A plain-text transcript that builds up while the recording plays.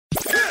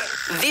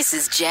This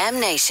is Jam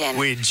Nation.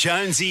 With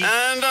Jonesy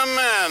and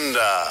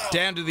Amanda.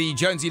 Down to the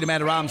Jonesy and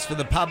Amanda Arms for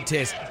the pub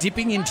test.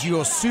 Dipping into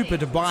your super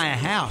to buy a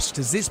house.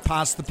 Does this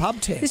pass the pub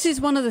test? This is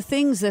one of the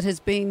things that has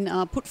been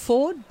put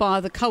forward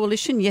by the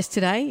Coalition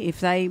yesterday if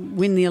they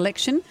win the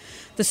election.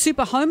 The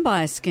Super Home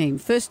Buyer Scheme.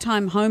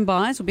 First-time home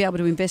buyers will be able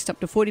to invest up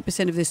to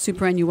 40% of their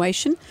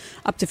superannuation,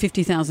 up to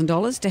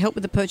 $50,000, to help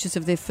with the purchase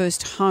of their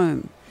first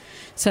home.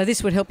 So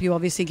this would help you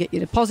obviously get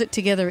your deposit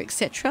together,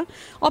 etc.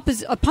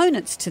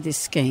 Opponents to this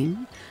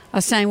scheme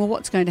are saying, well,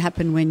 what's going to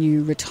happen when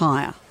you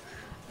retire?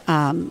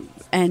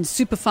 And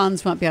super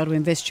funds won't be able to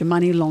invest your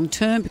money long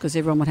term because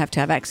everyone would have to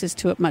have access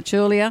to it much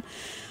earlier.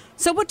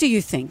 So what do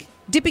you think?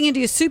 Dipping into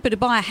your super to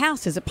buy a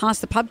house, does it pass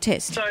the pub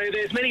test? So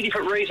there's many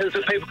different reasons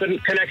that people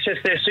can access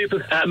their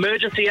super,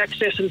 emergency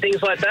access and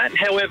things like that.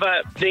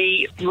 However,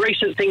 the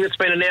recent thing that's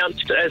been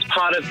announced as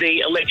part of the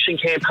election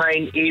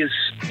campaign is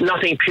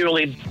nothing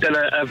purely than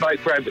a vote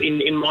grab,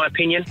 in my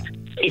opinion.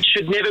 It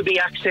should never be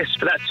accessed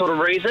for that sort of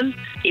reason.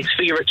 It's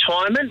for your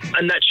retirement,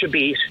 and that should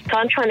be it. So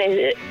I'm trying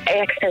to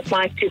access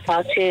my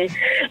super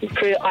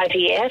through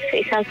IVF.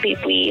 It sounds a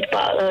bit weird, but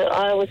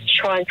I was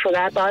trying for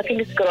that. But I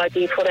think it's a good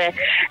idea for the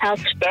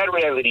house. The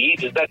reality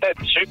is that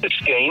super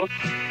scheme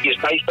is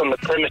based on the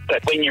premise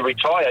that when you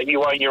retire,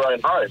 you own your own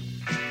home.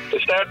 The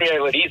sad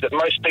reality is that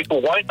most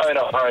people won't own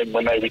a home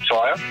when they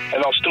retire,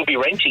 and they'll still be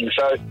renting.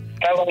 So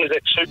how long is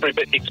that super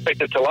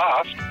expected to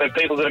last when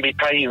people are going to be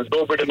paying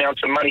exorbitant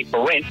amounts of money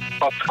for rent,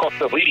 plus the cost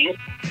of living,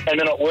 and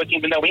they're not working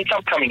with no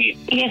income coming in?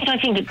 Yes, I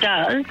think it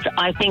does.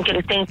 I think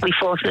it essentially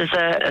forces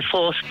a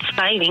forced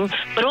saving,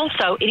 but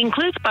also it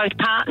includes both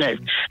partners.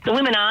 The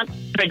women aren't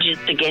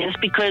prejudiced against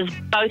because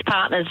both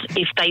partners,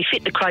 if they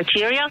fit the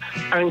criteria,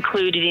 are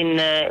included in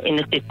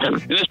the system.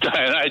 In this day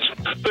and age,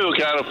 people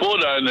can't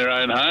afford to own their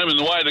own home, and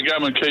the way the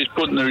government keeps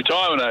putting the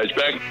retirement age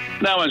back,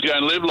 no one's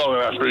going to live long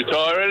enough to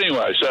retire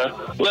anyway,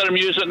 so let them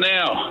use it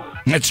now.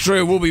 That's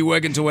true. We'll be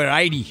working till we're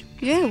 80.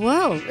 Yeah,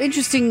 well,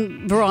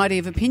 interesting variety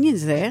of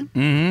opinions there.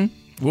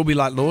 Mm-hmm. We'll be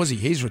like Lawsy.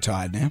 He's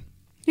retired now.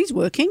 He's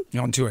working.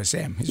 On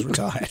 2SM. He's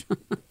retired.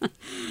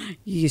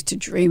 You used to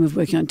dream of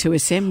working on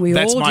 2SM.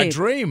 That's all my did.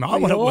 dream. I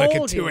We want to work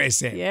all at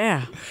 2SM. did.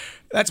 Yeah.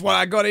 That's why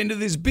I got into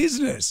this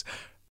business.